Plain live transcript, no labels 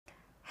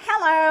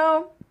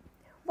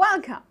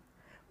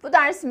Bu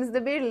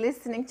dersimizde bir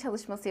listening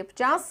çalışması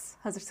yapacağız.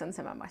 Hazırsanız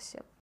hemen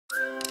başlayalım.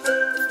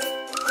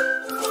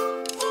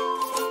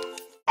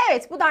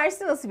 Evet, bu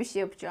derste nasıl bir şey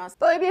yapacağız?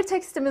 Böyle bir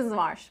tekstimiz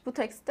var. Bu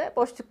tekstte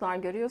boşluklar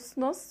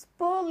görüyorsunuz.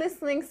 Bu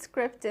listening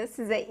script'i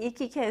size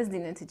 2 kez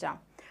dinleteceğim.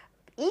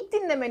 İlk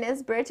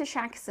dinlemeniz British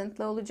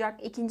accent'la olacak.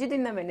 İkinci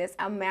dinlemeniz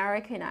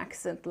American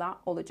accent'la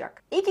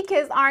olacak. 2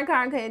 kez arka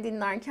arkaya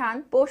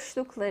dinlerken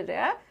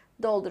boşlukları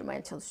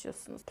doldurmaya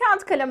çalışıyorsunuz.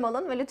 Kağıt kalem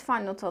alın ve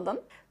lütfen not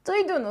alın.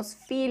 Duyduğunuz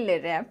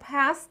fiilleri,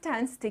 past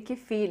tense'teki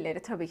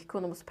fiilleri, tabii ki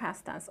konumuz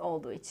past tense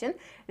olduğu için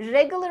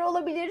regular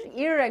olabilir,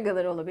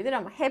 irregular olabilir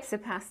ama hepsi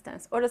past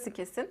tense. Orası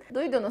kesin.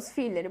 Duyduğunuz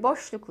fiilleri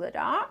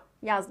boşluklara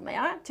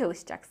yazmaya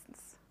çalışacaksınız.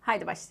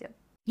 Haydi başlayalım.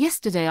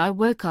 Yesterday I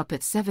woke up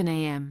at 7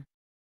 a.m.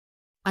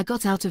 I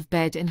got out of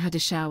bed and had a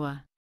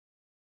shower.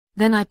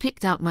 Then I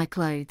picked out my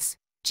clothes,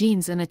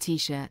 jeans and a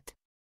t-shirt.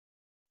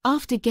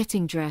 After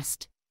getting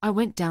dressed, I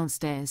went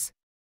downstairs.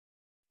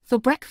 For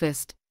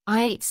breakfast,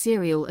 I ate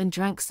cereal and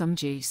drank some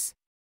juice.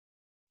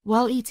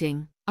 While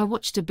eating, I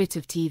watched a bit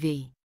of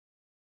TV.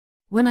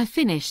 When I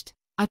finished,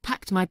 I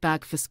packed my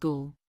bag for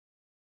school.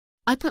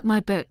 I put my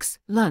books,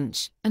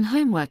 lunch, and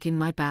homework in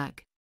my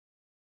bag.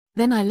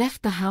 Then I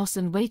left the house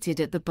and waited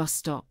at the bus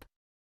stop.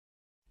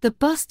 The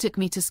bus took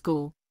me to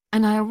school,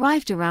 and I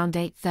arrived around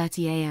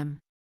 8:30 a.m.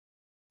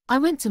 I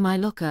went to my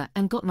locker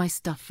and got my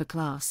stuff for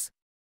class.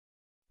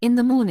 In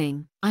the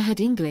morning, I had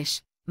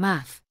English,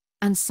 math,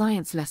 and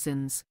science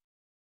lessons.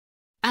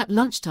 At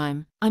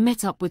lunchtime, I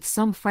met up with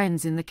some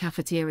friends in the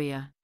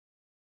cafeteria.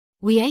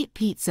 We ate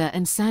pizza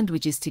and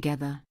sandwiches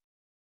together.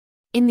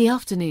 In the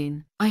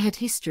afternoon, I had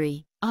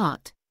history,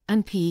 art,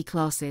 and PE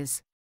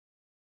classes.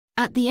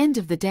 At the end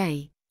of the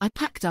day, I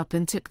packed up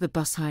and took the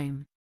bus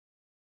home.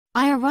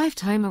 I arrived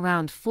home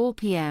around 4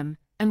 p.m.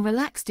 and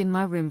relaxed in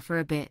my room for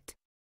a bit.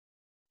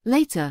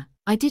 Later,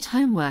 I did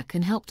homework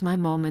and helped my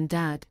mom and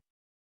dad.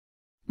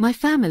 My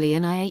family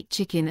and I ate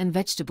chicken and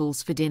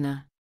vegetables for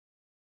dinner.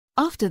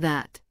 After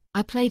that,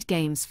 I played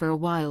games for a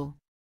while.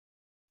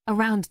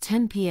 Around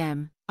 10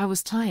 p.m., I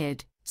was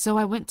tired, so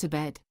I went to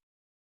bed.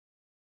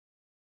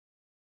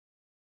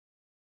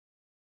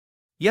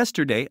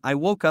 Yesterday I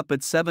woke up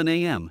at 7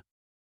 a.m.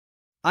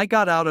 I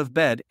got out of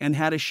bed and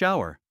had a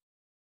shower.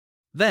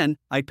 Then,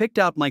 I picked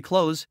out my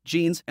clothes,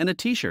 jeans, and a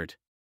t-shirt.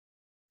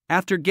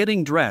 After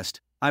getting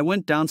dressed, I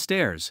went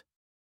downstairs.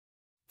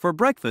 For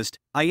breakfast,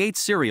 I ate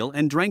cereal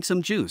and drank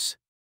some juice.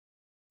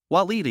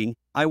 While eating,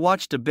 I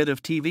watched a bit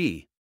of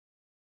TV.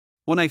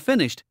 When I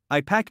finished, I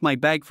packed my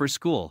bag for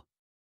school.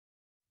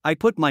 I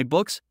put my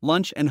books,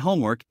 lunch, and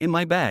homework in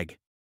my bag.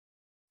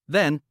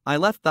 Then, I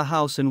left the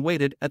house and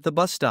waited at the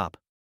bus stop.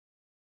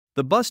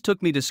 The bus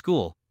took me to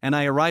school, and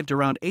I arrived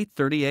around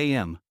 8:30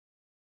 a.m.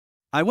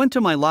 I went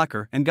to my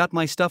locker and got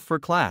my stuff for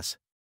class.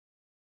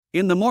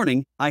 In the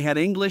morning, I had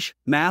English,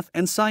 math,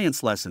 and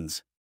science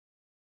lessons.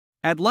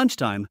 At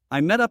lunchtime,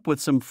 I met up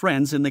with some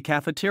friends in the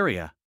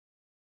cafeteria.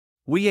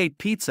 We ate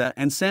pizza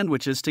and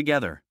sandwiches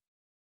together.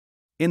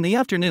 In the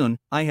afternoon,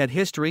 I had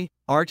history,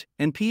 art,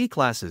 and PE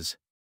classes.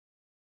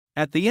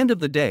 At the end of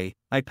the day,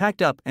 I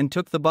packed up and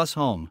took the bus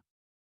home.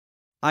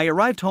 I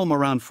arrived home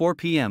around 4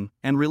 p.m.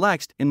 and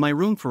relaxed in my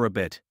room for a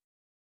bit.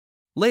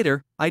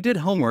 Later, I did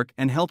homework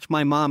and helped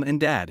my mom and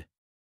dad.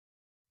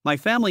 My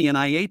family and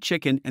I ate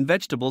chicken and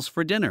vegetables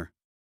for dinner.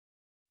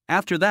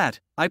 After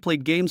that, I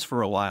played games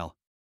for a while.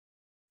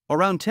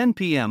 Around 10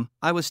 p.m.,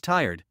 I was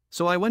tired,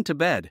 so I went to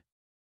bed.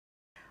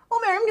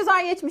 Umarım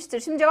güzel geçmiştir.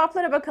 Şimdi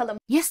cevaplara bakalım.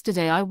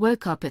 Yesterday I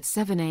woke up at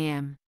 7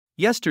 a.m.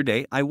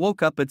 Yesterday I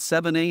woke up at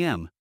 7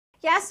 a.m.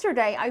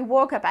 Yesterday I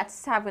woke up at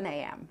 7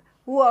 a.m.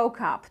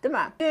 Woke up, değil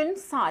mi? Dün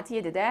saat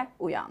 7'de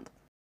uyandım.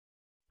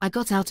 I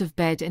got out of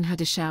bed and had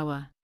a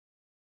shower.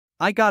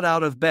 I got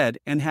out of bed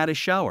and had a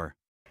shower.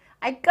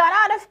 I got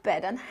out of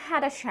bed and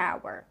had a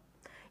shower.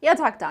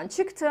 Yataktan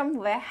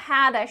çıktım ve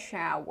had a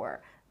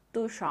shower.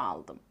 Duş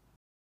aldım.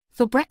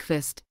 For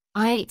breakfast,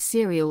 I ate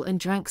cereal and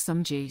drank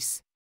some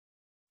juice.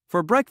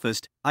 For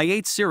breakfast, I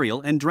ate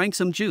cereal and drank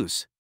some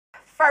juice.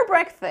 For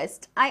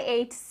breakfast, I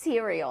ate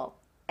cereal.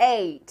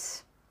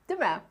 Ate. Değil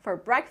mi? For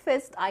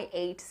breakfast, I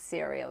ate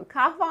cereal.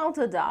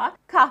 Kahvaltıda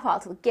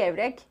kahvaltılık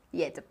gevrek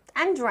yedim.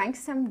 And drank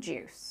some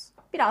juice.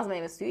 Biraz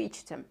meyve suyu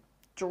içtim.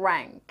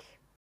 Drank.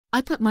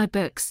 I put my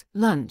books,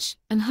 lunch,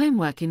 and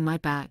homework in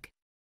my bag.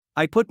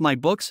 I put my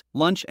books,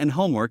 lunch, and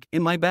homework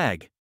in my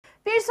bag.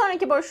 Bir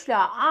sonraki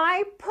boşluğa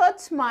I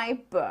put my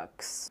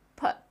books.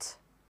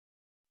 Put.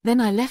 Then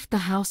I left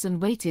the house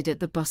and waited at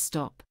the bus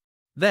stop.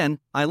 Then,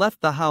 I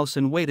left the house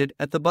and waited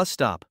at the bus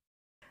stop.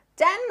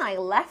 Then I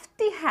left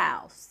the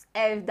house.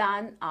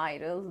 Evden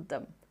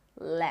ayrıldım.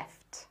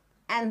 Left.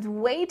 And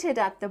waited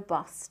at the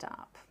bus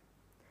stop.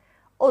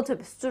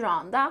 Otobüs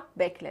durağında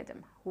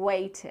bekledim.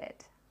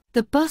 Waited.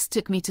 The bus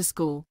took me to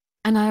school,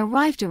 and I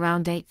arrived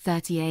around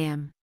 8:30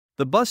 a.m.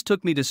 The bus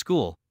took me to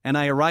school, and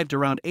I arrived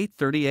around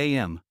 8:30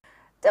 a.m.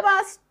 The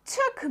bus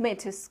took me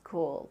to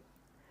school.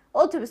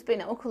 Otobüs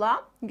beni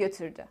okula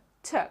götürdü.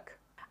 Took.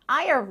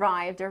 I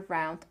arrived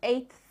around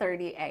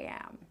 8:30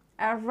 a.m.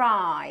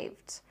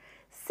 Arrived.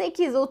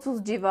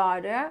 8:30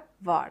 civarı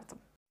vardım.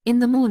 In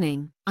the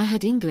morning, I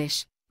had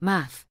English,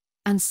 math,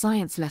 and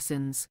science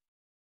lessons.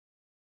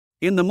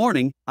 In the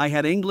morning, I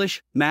had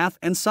English, math,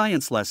 and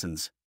science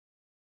lessons.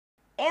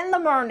 In the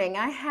morning,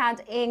 I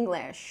had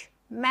English,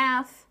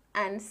 math,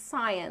 and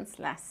science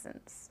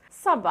lessons.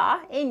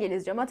 Sabah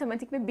İngilizce,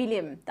 matematik ve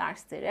bilim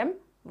derslerim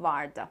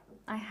vardı.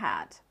 I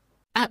had.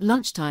 At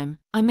lunchtime,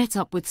 I met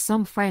up with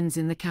some friends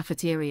in the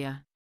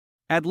cafeteria.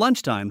 At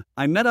lunchtime,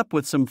 I met up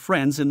with some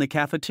friends in the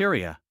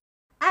cafeteria.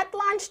 At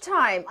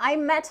lunchtime, I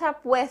met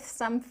up with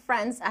some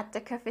friends at the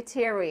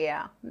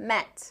cafeteria.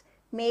 Met.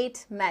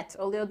 Meet, met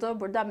oluyordu.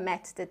 Burada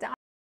met dedi.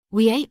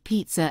 We ate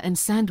pizza and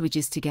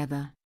sandwiches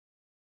together.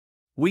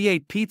 We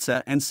ate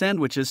pizza and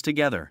sandwiches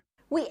together.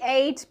 We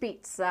ate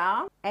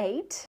pizza.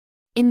 Ate.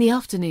 In the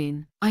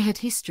afternoon, I had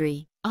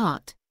history,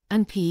 art,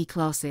 and PE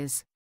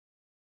classes.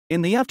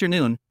 In the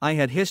afternoon, I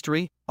had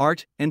history,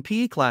 art, and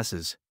PE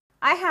classes.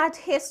 I had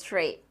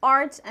history,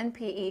 art, and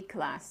PE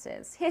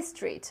classes.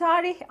 History,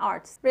 tarih,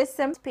 art,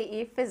 resim,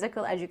 PE,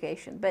 physical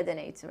education, beden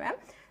eğitimi.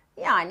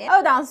 Yani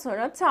öğleden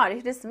sonra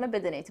tarih, resim ve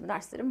beden eğitimi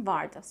derslerim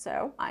vardı.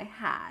 So, I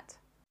had.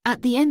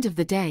 At the end of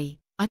the day,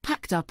 I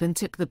packed up and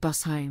took the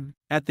bus home.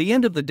 At the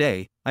end of the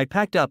day, I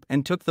packed up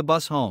and took the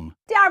bus home.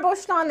 Diğer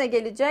boşluğa ne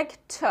gelecek?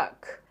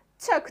 Took.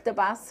 Took the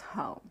bus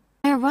home.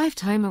 I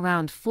arrived home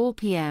around 4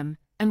 p.m.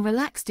 and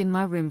relaxed in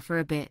my room for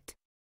a bit.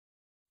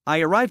 I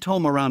arrived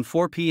home around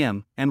 4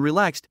 p.m. and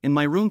relaxed in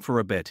my room for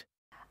a bit.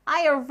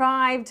 I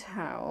arrived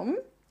home.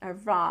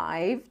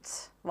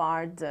 Arrived.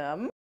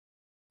 Vardım.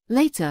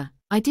 Later,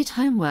 I did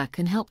homework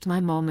and helped my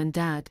mom and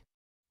dad.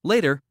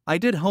 Later, I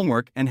did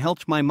homework and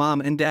helped my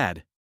mom and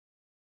dad.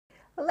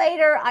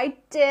 Later, I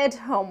did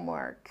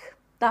homework.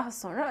 Daha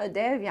sonra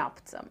ödev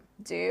yaptım.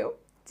 Do,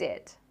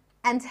 did.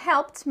 And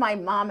helped my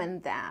mom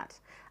and dad.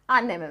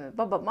 Anneme ve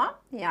babama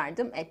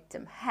yardım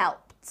ettim.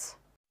 Helped.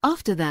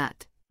 After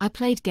that, I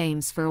played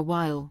games for a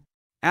while.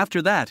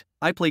 After that,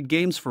 I played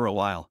games for a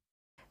while.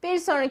 Bir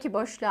sonraki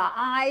boşluğa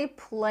I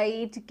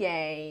played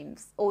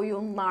games.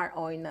 Oyunlar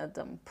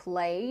oynadım.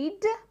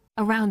 Played.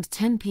 Around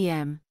 10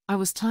 p.m., I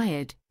was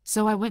tired,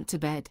 so I went to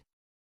bed.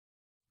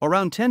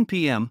 Around 10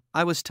 p.m.,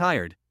 I was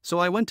tired, so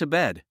I went to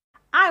bed.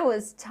 I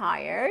was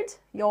tired.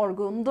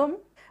 Yorgundum.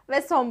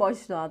 Ve son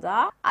boşluğa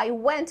da I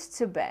went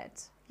to bed.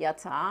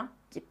 Yatağa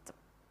gittim.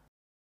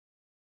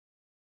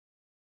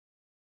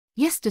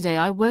 Yesterday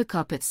I woke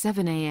up at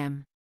 7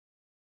 a.m.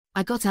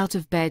 I got out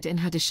of bed and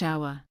had a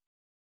shower.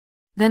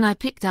 Then I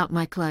picked out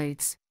my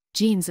clothes,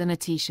 jeans and a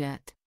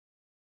t-shirt.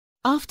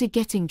 After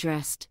getting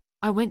dressed,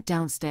 I went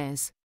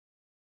downstairs.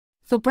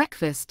 For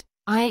breakfast,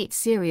 I ate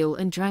cereal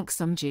and drank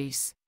some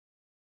juice.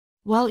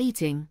 While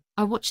eating,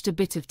 I watched a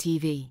bit of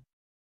TV.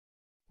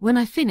 When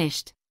I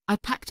finished, I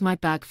packed my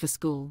bag for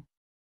school.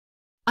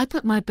 I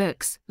put my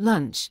books,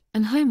 lunch,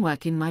 and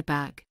homework in my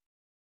bag.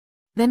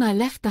 Then I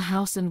left the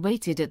house and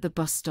waited at the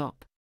bus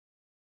stop.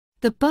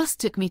 The bus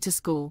took me to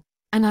school,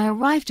 and I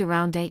arrived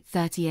around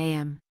 8:30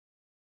 a.m.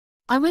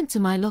 I went to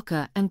my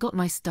locker and got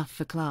my stuff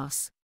for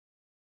class.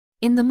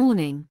 In the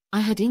morning, I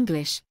had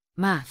English,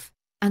 math,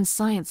 and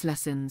science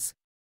lessons.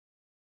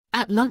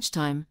 At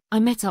lunchtime, I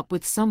met up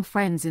with some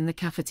friends in the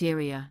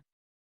cafeteria.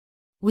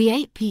 We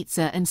ate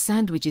pizza and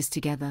sandwiches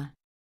together.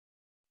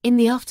 In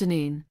the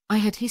afternoon, I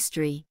had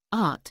history,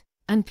 art,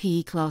 and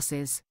PE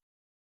classes.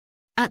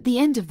 At the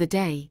end of the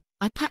day,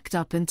 I packed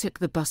up and took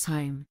the bus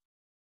home.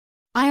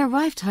 I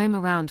arrived home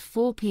around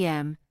 4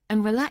 p.m.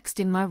 and relaxed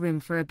in my room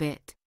for a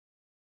bit.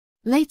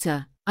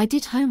 Later, I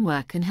did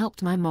homework and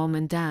helped my mom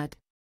and dad.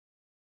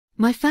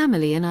 My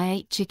family and I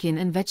ate chicken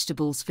and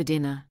vegetables for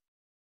dinner.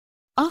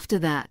 After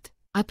that,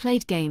 I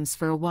played games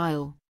for a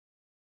while.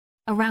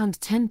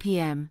 Around 10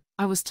 p.m.,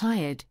 I was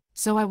tired,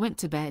 so I went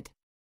to bed.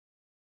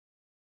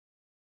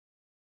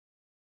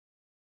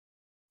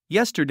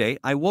 Yesterday,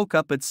 I woke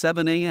up at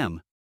 7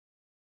 a.m.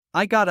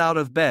 I got out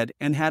of bed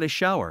and had a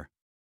shower.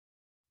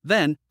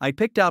 Then, I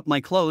picked out my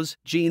clothes,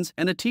 jeans,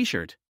 and a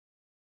t-shirt.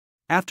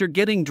 After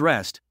getting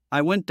dressed,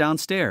 I went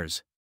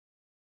downstairs.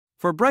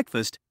 For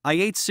breakfast, I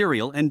ate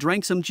cereal and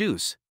drank some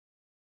juice.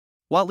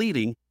 While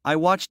eating, I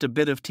watched a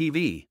bit of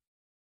TV.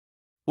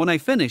 When I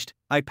finished,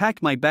 I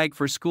packed my bag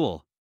for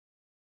school.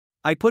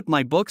 I put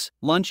my books,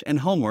 lunch, and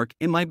homework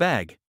in my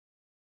bag.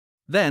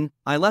 Then,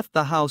 I left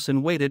the house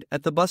and waited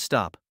at the bus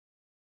stop.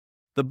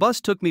 The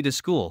bus took me to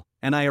school,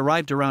 and I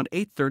arrived around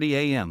 8:30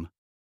 a.m.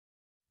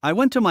 I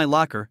went to my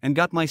locker and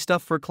got my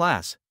stuff for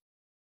class.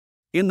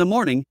 In the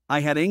morning,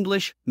 I had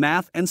English,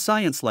 math, and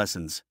science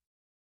lessons.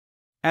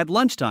 At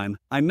lunchtime,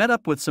 I met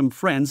up with some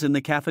friends in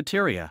the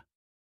cafeteria.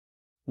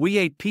 We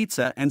ate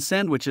pizza and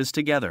sandwiches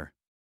together.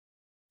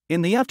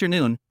 In the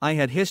afternoon, I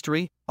had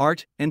history,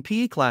 art, and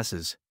PE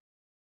classes.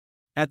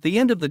 At the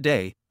end of the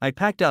day, I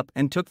packed up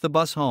and took the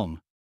bus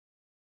home.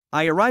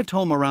 I arrived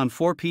home around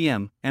 4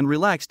 p.m. and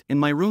relaxed in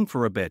my room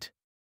for a bit.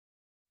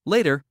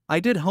 Later,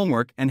 I did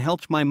homework and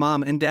helped my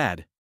mom and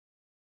dad.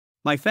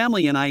 My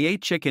family and I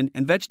ate chicken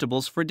and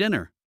vegetables for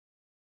dinner.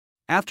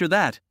 After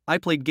that, I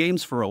played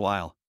games for a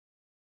while.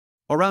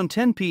 Around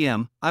 10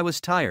 p.m., I was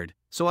tired,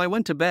 so I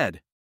went to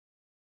bed.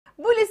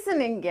 Bu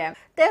listening'i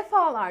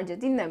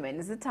defalarca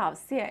dinlemenizi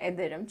tavsiye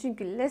ederim.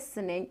 Çünkü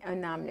listening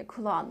önemli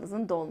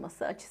kulağınızın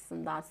dolması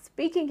açısından.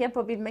 Speaking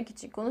yapabilmek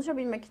için,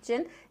 konuşabilmek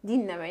için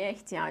dinlemeye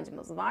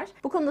ihtiyacımız var.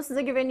 Bu konuda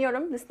size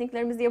güveniyorum.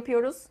 Listeninglerimizi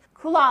yapıyoruz.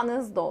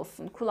 Kulağınız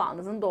dolsun.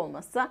 Kulağınızın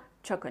dolması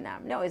çok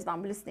önemli. O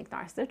yüzden bu listening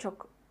dersleri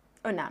çok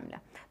önemli.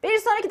 Bir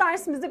sonraki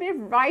dersimizde bir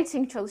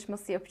writing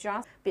çalışması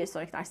yapacağız. Bir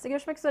sonraki derste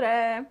görüşmek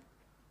üzere.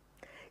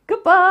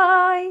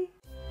 Goodbye.